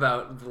what?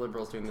 About the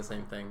Liberals doing the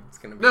same thing. It's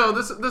gonna be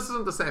this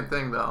isn't the same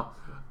thing though,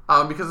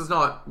 because it's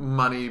not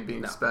money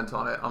being spent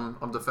on it.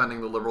 I'm defending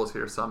the Liberals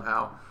here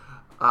somehow.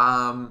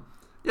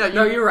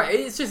 You're right.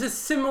 It's just a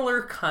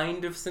similar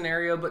kind of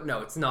scenario, but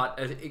no, it's not.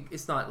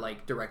 It's not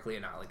directly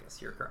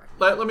analogous. You're correct.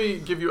 Let me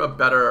give you a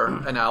better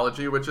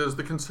analogy, which is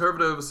the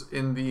Conservatives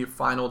in the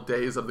final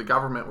days of the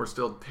government were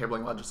still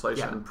tabling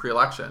legislation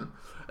pre-election,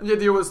 and the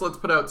idea was let's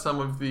put out some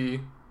of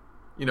the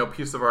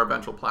piece of our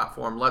eventual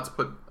platform. Let's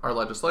put our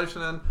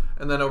legislation in,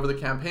 and then over the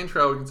campaign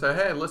trail, we can say,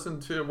 hey, listen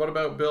to what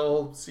about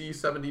Bill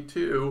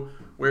C-72,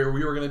 where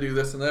we were going to do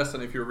this and this,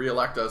 and if you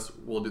re-elect us,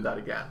 we'll do that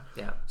again.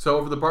 Yeah. So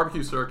over the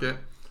barbecue circuit,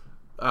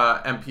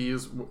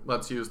 MPs,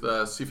 let's use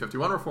the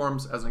C-51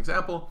 reforms as an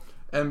example,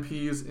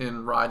 MPs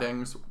in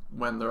ridings,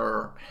 when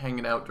they're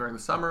hanging out during the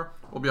summer,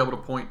 will be able to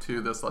point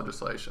to this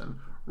legislation,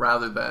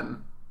 rather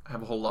than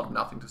have a whole lot of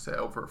nothing to say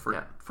over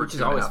for which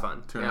is always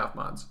fun. 2.5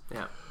 months.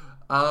 Yeah.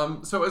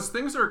 So as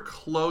things are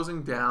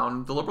closing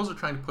down, the Liberals are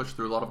trying to push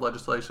through a lot of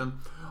legislation.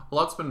 A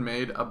lot's been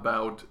made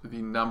about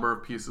the number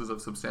of pieces of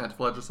substantive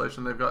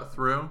legislation they've got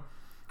through,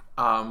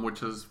 which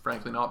has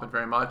frankly not been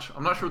very much.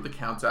 I'm not sure what the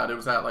count's at. It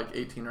was at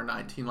 18 or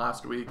 19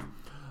 last week.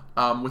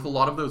 With a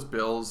lot of those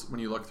bills, when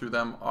you look through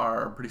them,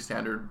 are pretty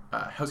standard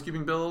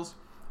housekeeping bills,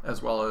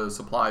 as well as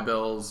supply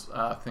bills,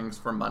 things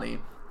for money,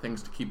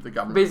 things to keep the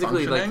government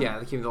functioning.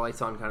 Basically, keep the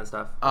lights on kind of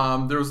stuff.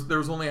 There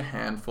was only a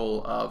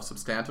handful of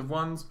substantive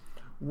ones.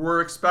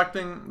 We're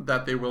expecting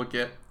that they will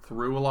get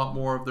through a lot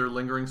more of their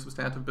lingering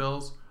substantive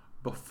bills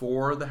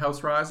before the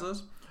House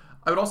rises.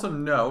 I would also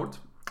note,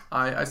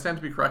 I stand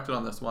to be corrected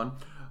on this one,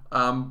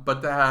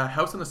 but the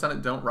House and the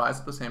Senate don't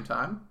rise at the same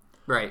time.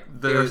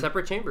 Right. They are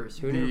separate chambers.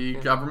 Who knew? The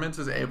government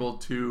is able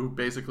to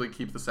basically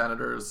keep the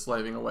senators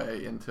slaving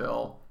away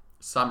until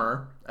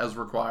summer, as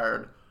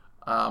required,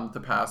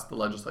 to pass the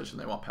legislation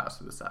they want passed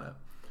through the Senate.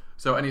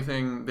 So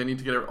anything, they need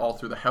to get it all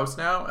through the House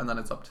now, and then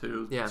it's up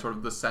to sort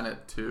of the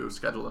Senate to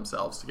schedule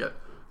themselves to get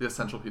the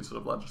essential pieces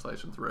of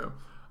legislation through,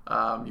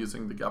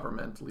 using the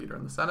government leader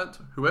in the Senate,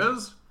 who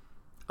is?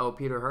 Oh,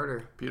 Peter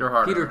Harder. Peter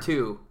Harder. Peter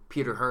 2.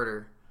 Peter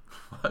Harder.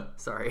 What?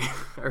 Sorry.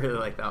 I really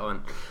like that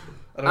one.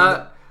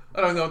 I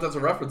don't know what that's a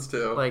reference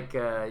to. Like,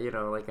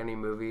 like any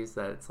movies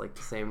that it's like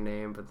the same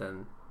name, but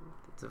then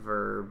it's a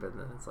verb, and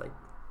then it's like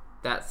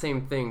that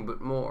same thing, but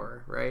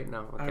more, right?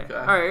 No, okay.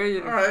 All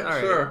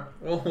right, sure.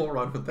 We'll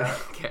run with that.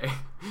 Okay.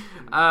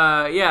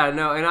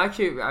 And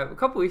actually, a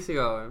couple weeks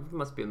ago, it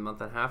must be a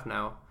month and a half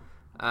now,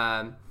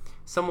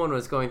 someone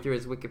was going through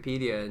his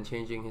Wikipedia and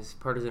changing his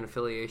partisan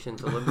affiliation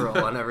to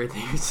liberal and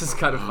everything. It's just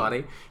kind of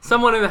funny.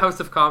 Someone in the House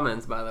of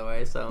Commons, by the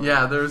way. So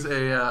yeah, there's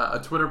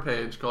a Twitter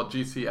page called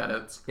GC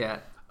Edits. Yeah.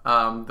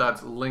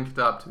 That's linked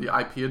up to the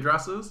IP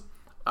addresses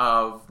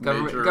of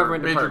major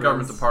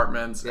government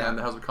departments and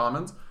the House of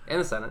Commons and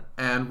the Senate,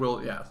 and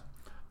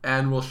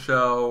we'll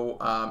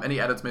show any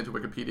edits made to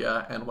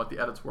Wikipedia and what the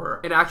edits were.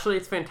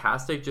 It's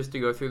fantastic just to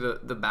go through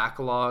the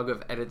backlog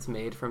of edits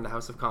made from the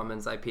House of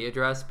Commons IP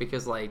address,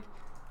 because like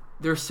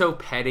they're so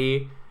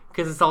petty,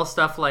 because it's all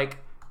stuff like,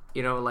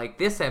 like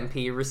this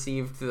MP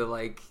received the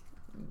like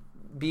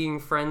being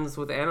friends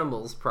with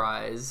animals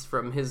prize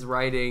from his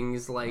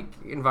writings like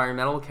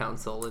Environmental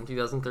Council in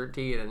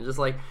 2013, and just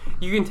like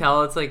you can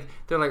tell it's like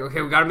they're like,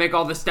 okay, we got to make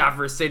all the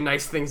staffers say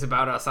nice things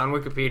about us on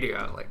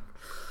Wikipedia. Like,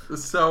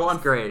 so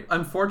great.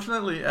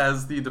 Unfortunately,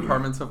 as the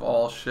departments have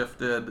all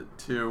shifted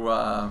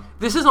to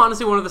this is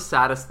honestly one of the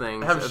saddest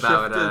things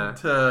about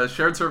shifted to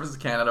Shared Services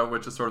Canada,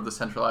 which is sort of the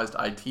centralized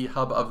IT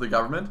hub of the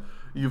government.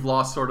 You've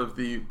lost sort of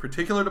the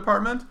particular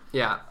department.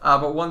 Yeah.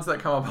 But ones that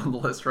come up on the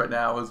list right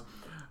now is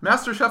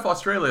MasterChef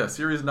Australia,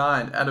 Series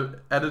 9,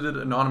 edited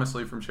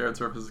anonymously from Shared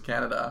Services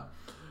Canada.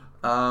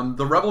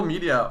 The Rebel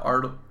Media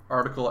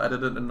article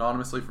edited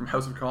anonymously from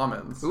House of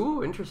Commons.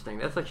 Ooh, interesting.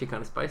 That's actually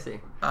kind of spicy.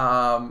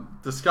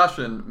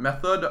 Discussion,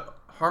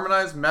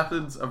 harmonized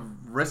methods of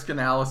risk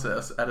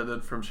analysis,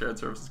 edited from Shared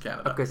Services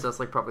Canada. Okay, so it's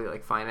like probably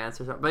like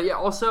finance or something. But yeah,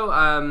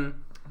 also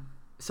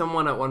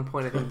someone at one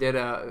point I think did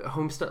a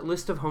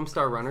list of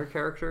Homestar Runner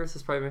characters.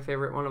 Is probably my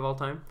favorite one of all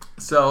time.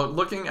 So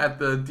looking at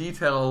the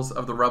details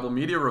of the Rebel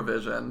Media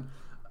revision,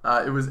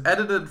 it was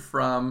edited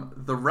from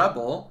The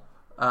Rebel.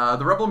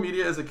 The Rebel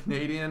Media is a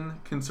Canadian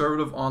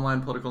conservative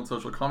online political and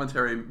social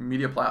commentary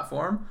media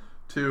platform,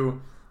 to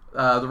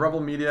the Rebel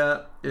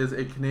Media is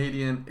a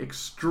Canadian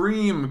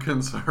extreme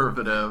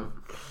conservative.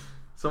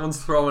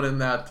 Someone's throwing in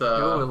that...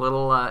 a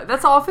little...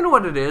 that's often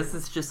what it is.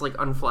 It's just like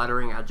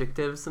unflattering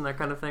adjectives and that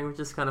kind of thing, which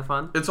is kind of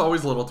fun. It's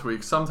always little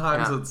tweaks.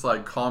 Sometimes it's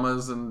like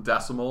commas and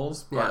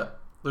decimals,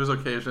 but there's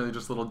occasionally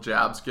just little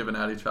jabs given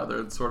at each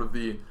other. It's sort of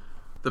the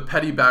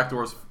petty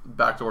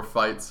backdoor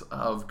fights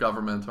of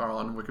government are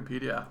on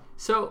Wikipedia.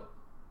 So,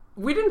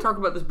 we didn't talk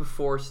about this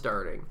before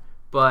starting,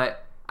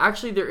 but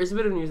actually there is a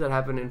bit of news that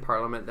happened in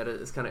Parliament that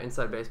is kind of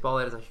inside baseball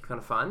that is actually kind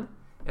of fun,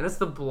 and it's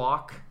the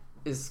Bloc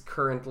is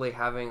currently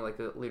having like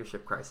a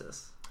leadership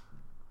crisis.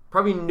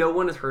 Probably no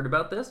one has heard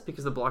about this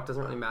because the Bloc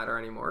doesn't really matter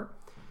anymore.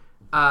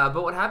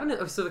 But what happened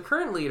is, so the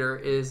current leader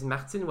is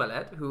Martine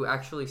Ouellette, who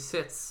actually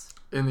sits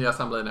in the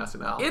Assemblée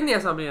Nationale. In the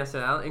Assemblée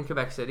Nationale in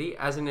Quebec City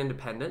as an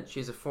independent.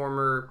 She's a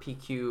former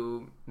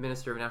PQ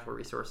Minister of Natural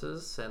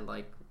Resources and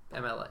like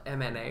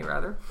MNA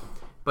rather,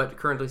 but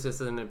currently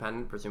sits as an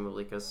independent,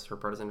 presumably because her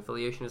partisan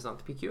affiliation is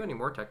not the PQ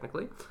anymore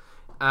technically.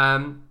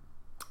 And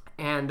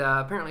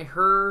apparently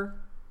her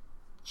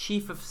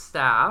chief of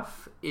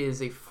staff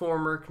is a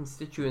former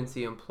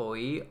constituency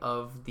employee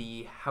of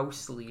the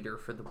House leader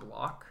for the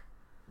Bloc,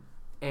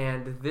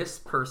 and this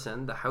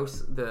person,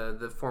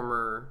 the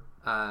former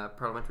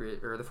parliamentary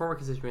or the former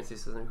constituency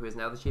assistant, who is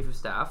now the chief of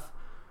staff,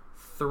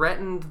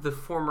 threatened the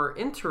former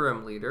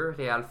interim leader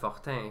Réal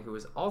Fortin, who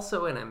is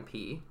also an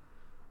MP,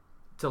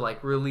 to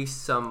like release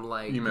some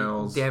like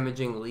emails,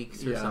 damaging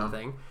leaks or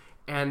something.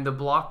 And the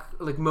Bloc,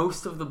 like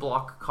most of the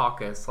Bloc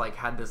caucus, like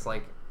had this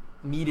like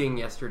meeting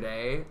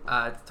yesterday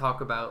to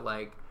talk about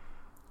like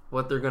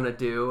what they're gonna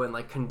do and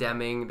like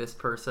condemning this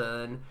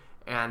person,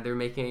 and they're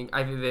making.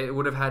 I think they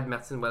would have had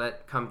Martine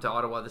Ouellette come to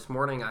Ottawa this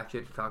morning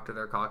actually to talk to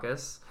their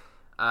caucus.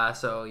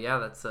 So yeah,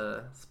 that's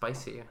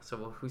spicy.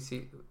 So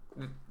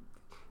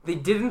they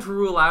didn't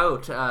rule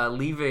out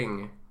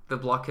leaving the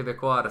Bloc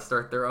Québécois to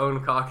start their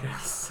own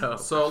caucus.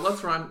 So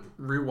let's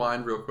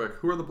rewind real quick.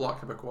 Who are the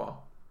Bloc Québécois?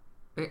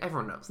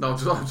 Everyone knows. No,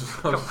 just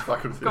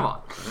fucking with you.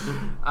 Come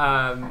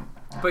on.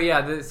 But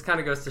yeah, this kind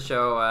of goes to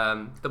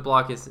show the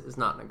Bloc is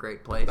not in a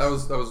great place. That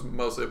was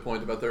mostly a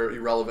point about their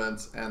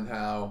irrelevance and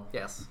how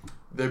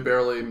they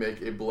barely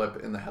make a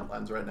blip in the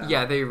headlines right now.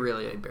 Yeah, they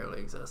really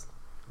barely exist.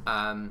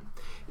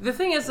 The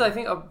thing is, I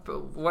think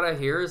what I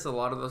hear is a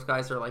lot of those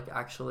guys are like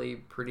actually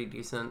pretty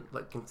decent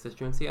like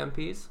constituency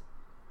MPs.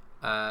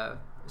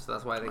 So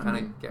that's why they kind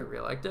of get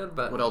reelected.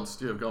 But what else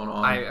do you have going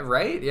on?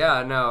 Right?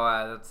 Yeah,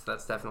 no,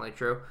 that's definitely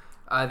true.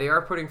 They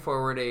are putting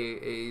forward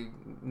a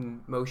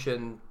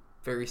motion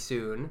very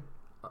soon,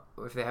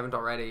 if they haven't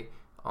already,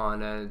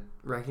 on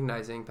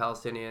recognizing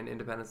Palestinian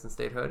independence and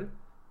statehood.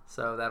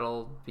 So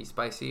that'll be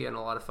spicy and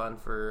a lot of fun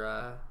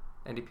for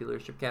NDP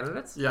leadership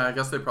candidates. Yeah, I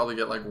guess they probably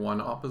get like one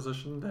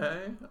opposition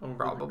day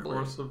over the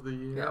course of the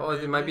year. Yeah, well,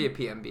 it might be a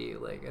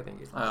PMB. Like I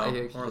think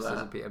it's just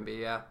as a PMB.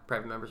 Yeah,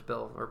 private members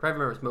bill or private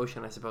members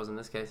motion, I suppose in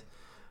this case.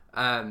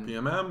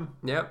 PMM.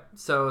 Yep.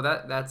 So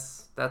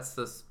that's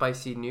the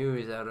spicy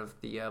news out of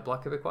the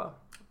Bloc Québécois.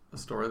 A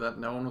story that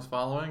no one was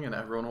following and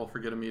everyone will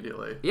forget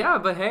immediately. Yeah,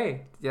 but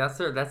hey,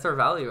 that's our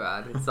value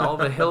add. It's all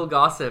the hill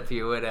gossip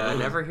you would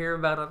never hear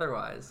about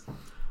otherwise.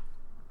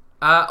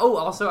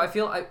 Also, I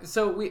feel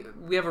so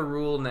we have a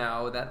rule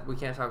now that we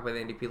can't talk about the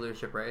NDP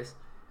leadership race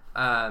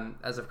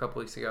as of a couple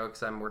weeks ago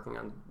because I'm working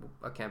on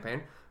a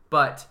campaign.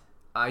 But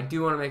I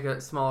do want to make a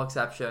small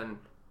exception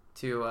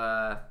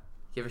to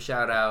give a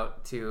shout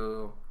out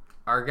to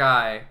our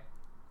guy,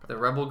 the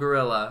rebel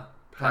gorilla,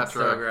 Pat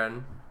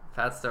Stogren,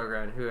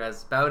 who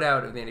has bowed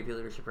out of the NDP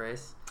leadership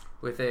race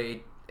with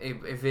a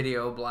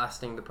video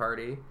blasting the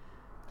party,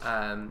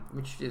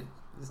 which is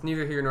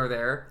neither here nor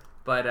there.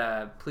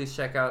 But please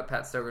check out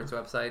Pat Stogren's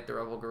website,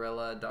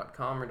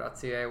 therebelgorilla.com or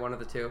 .ca, one of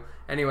the two.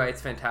 Anyway,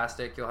 it's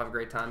fantastic. You'll have a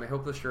great time. I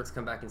hope the shirts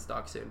come back in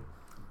stock soon.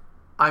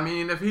 I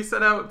mean, if he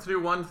set out to do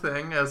one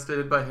thing, as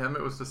stated by him,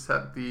 it was to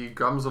set the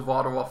gums of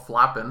Ottawa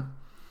flapping.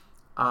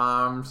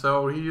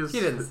 So he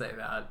didn't say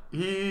that.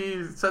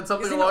 He said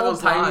something He's along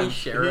those lines.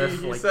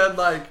 Sheriff. He said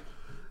like.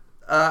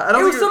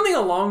 It was something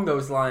along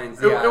those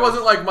lines. It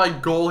wasn't like my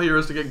goal here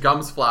is to get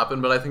gums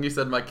flapping, but I think he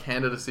said my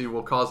candidacy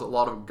will cause a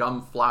lot of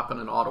gum flapping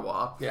in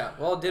Ottawa. Yeah,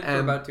 well, it did for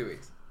about 2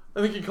 weeks.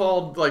 I think he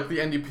called like the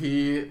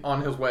NDP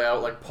on his way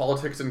out like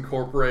Politics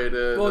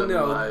Incorporated. Well,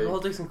 no,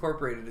 Politics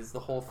Incorporated is the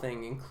whole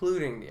thing,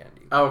 including the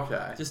NDP.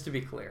 Okay, just to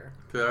be clear,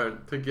 to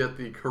get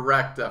the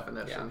correct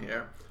definition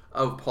here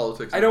of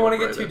Politics. I don't want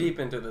to get too deep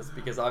into this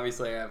because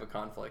obviously I have a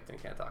conflict and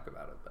can't talk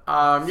about it.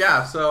 But.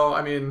 Yeah. So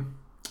I mean.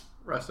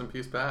 Rest in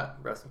peace, Pat.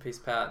 Rest in peace,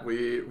 Pat.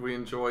 We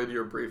enjoyed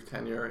your brief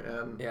tenure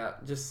in... Yeah,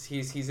 just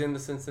he's in the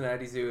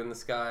Cincinnati Zoo in the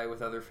sky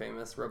with other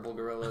famous rebel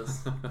gorillas.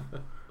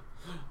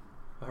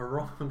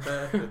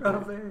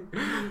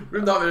 Harambe.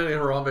 We've not made any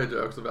Harambe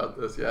jokes about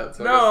this yet.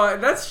 So no,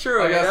 that's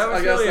true. I guess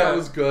that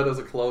was good as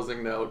a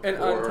closing note. An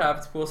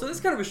untapped pool. So this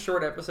is kind of a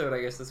short episode,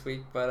 I guess, this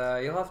week.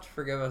 But you'll have to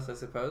forgive us, I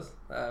suppose.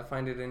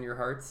 Find it in your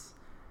hearts.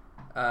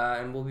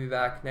 And we'll be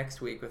back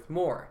next week with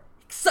more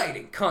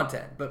exciting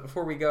content. But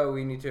before we go,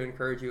 we need to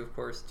encourage you, of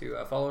course, to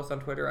follow us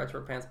on Twitter at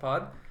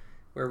ShortPantsPod,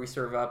 where we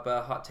serve up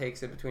hot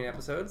takes in between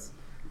episodes.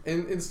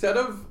 Instead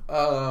of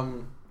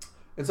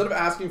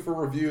asking for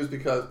reviews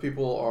because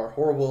people are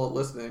horrible at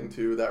listening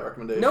to that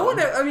recommendation. No one.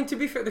 I mean, to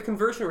be fair, the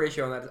conversion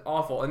ratio on that is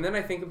awful. And then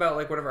I think about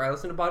like whenever I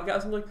listen to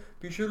podcasts, I'm like,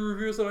 be sure to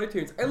review us on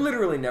iTunes. I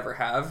literally never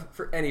have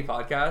for any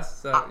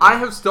podcast. So yeah. I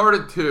have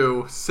started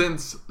to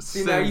since.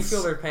 Now you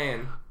feel their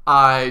pain.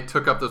 I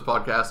took up this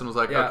podcast and was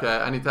like, okay,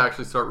 I need to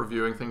actually start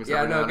reviewing things.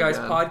 Yeah, no, guys,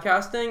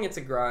 podcasting, it's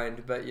a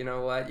grind, but you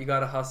know what? You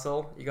gotta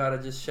hustle. You gotta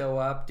just show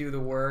up, do the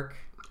work.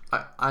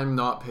 I'm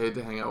not paid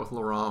to hang out with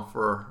Laurent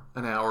for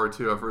an hour or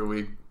two every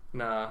week.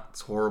 Nah.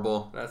 It's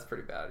horrible. That's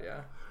pretty bad,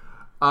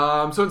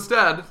 yeah. So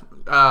instead,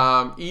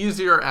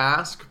 easier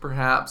ask,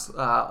 perhaps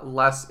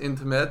less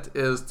intimate,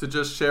 is to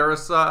just share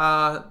us,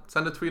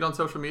 send a tweet on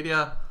social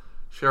media.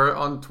 Share it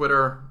on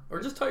Twitter. Or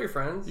just tell your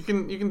friends. You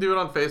can do it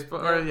on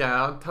Facebook.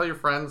 Or tell your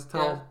friends.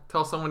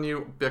 Tell someone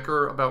you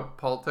bicker about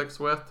politics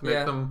with to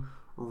make them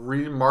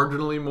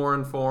marginally more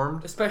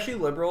informed. Especially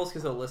liberals,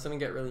 because they'll listen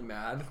and get really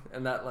mad.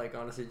 And that, like,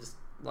 honestly, just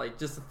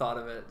the thought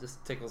of it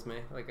just tickles me.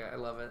 Like, I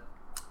love it.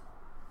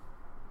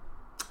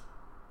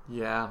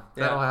 Yeah,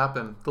 that'll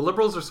happen. The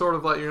liberals are sort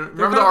of like...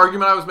 Remember the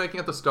argument I was making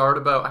at the start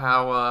about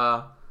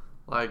how,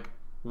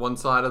 one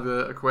side of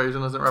the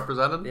equation isn't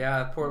represented?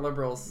 Yeah, poor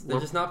liberals. They're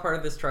just not part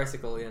of this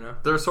tricycle, you know?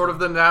 They're sort of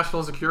the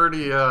national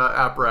security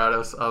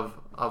apparatus of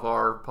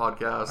our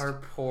podcast.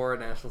 Our poor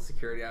national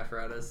security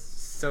apparatus.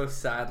 So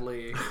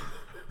sadly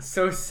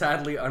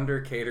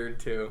under-catered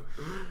to.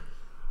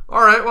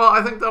 All right, well,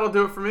 I think that'll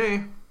do it for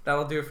me.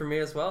 That'll do it for me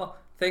as well.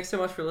 Thanks so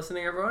much for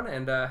listening, everyone,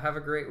 and have a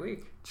great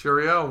week.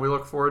 Cheerio. We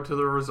look forward to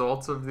the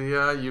results of the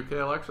UK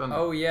election.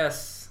 Oh,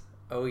 yes.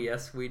 Oh,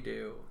 yes, we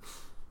do.